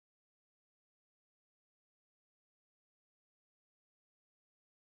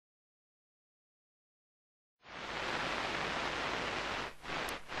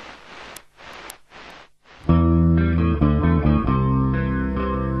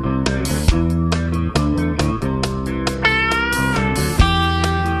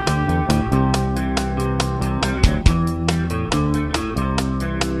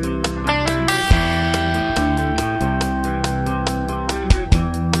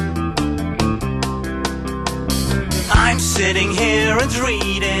sitting here and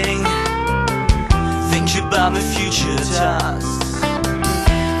reading. Think about my future tasks.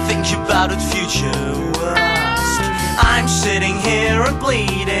 Think about what future will ask. I'm sitting here and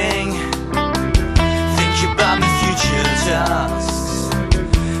bleeding. Think about my future tasks.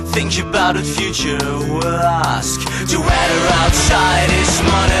 Think about what future will ask. The weather outside is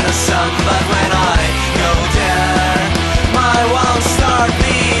morning or sun, but when I go there, my walls start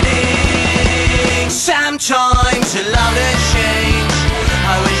beating. Sometimes I love the change.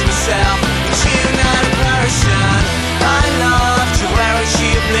 I wish myself was you, not a person. I love to wear a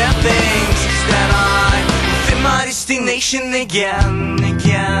cheap little things. Instead I within my destination again,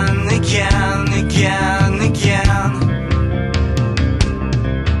 again, again, again, again.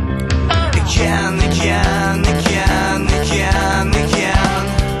 Again, again, again, again, again.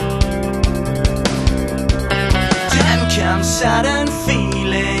 Then come sudden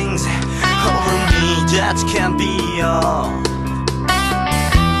feelings over me that can't be all.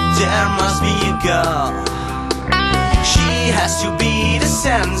 There must be a girl. She has to be the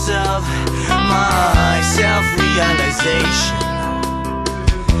sense of my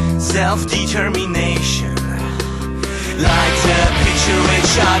self-realization, self-determination. Like the picture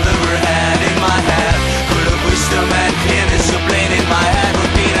which I've ever had in my head, full of wisdom and clear discipline in my head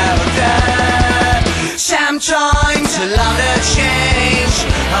would be never dead. Sometimes I love the change.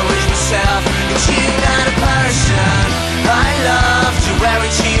 I wish myself that you're not a person. I love to wear a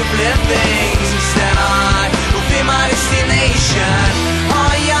cheap little things. Instead I will be my destination.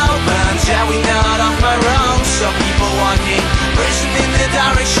 I open that we not off my road. Saw people walking, racing in the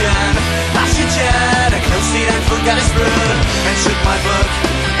direction. I should I closed it and forgot his brood, and took my book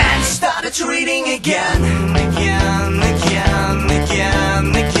and started reading again, again,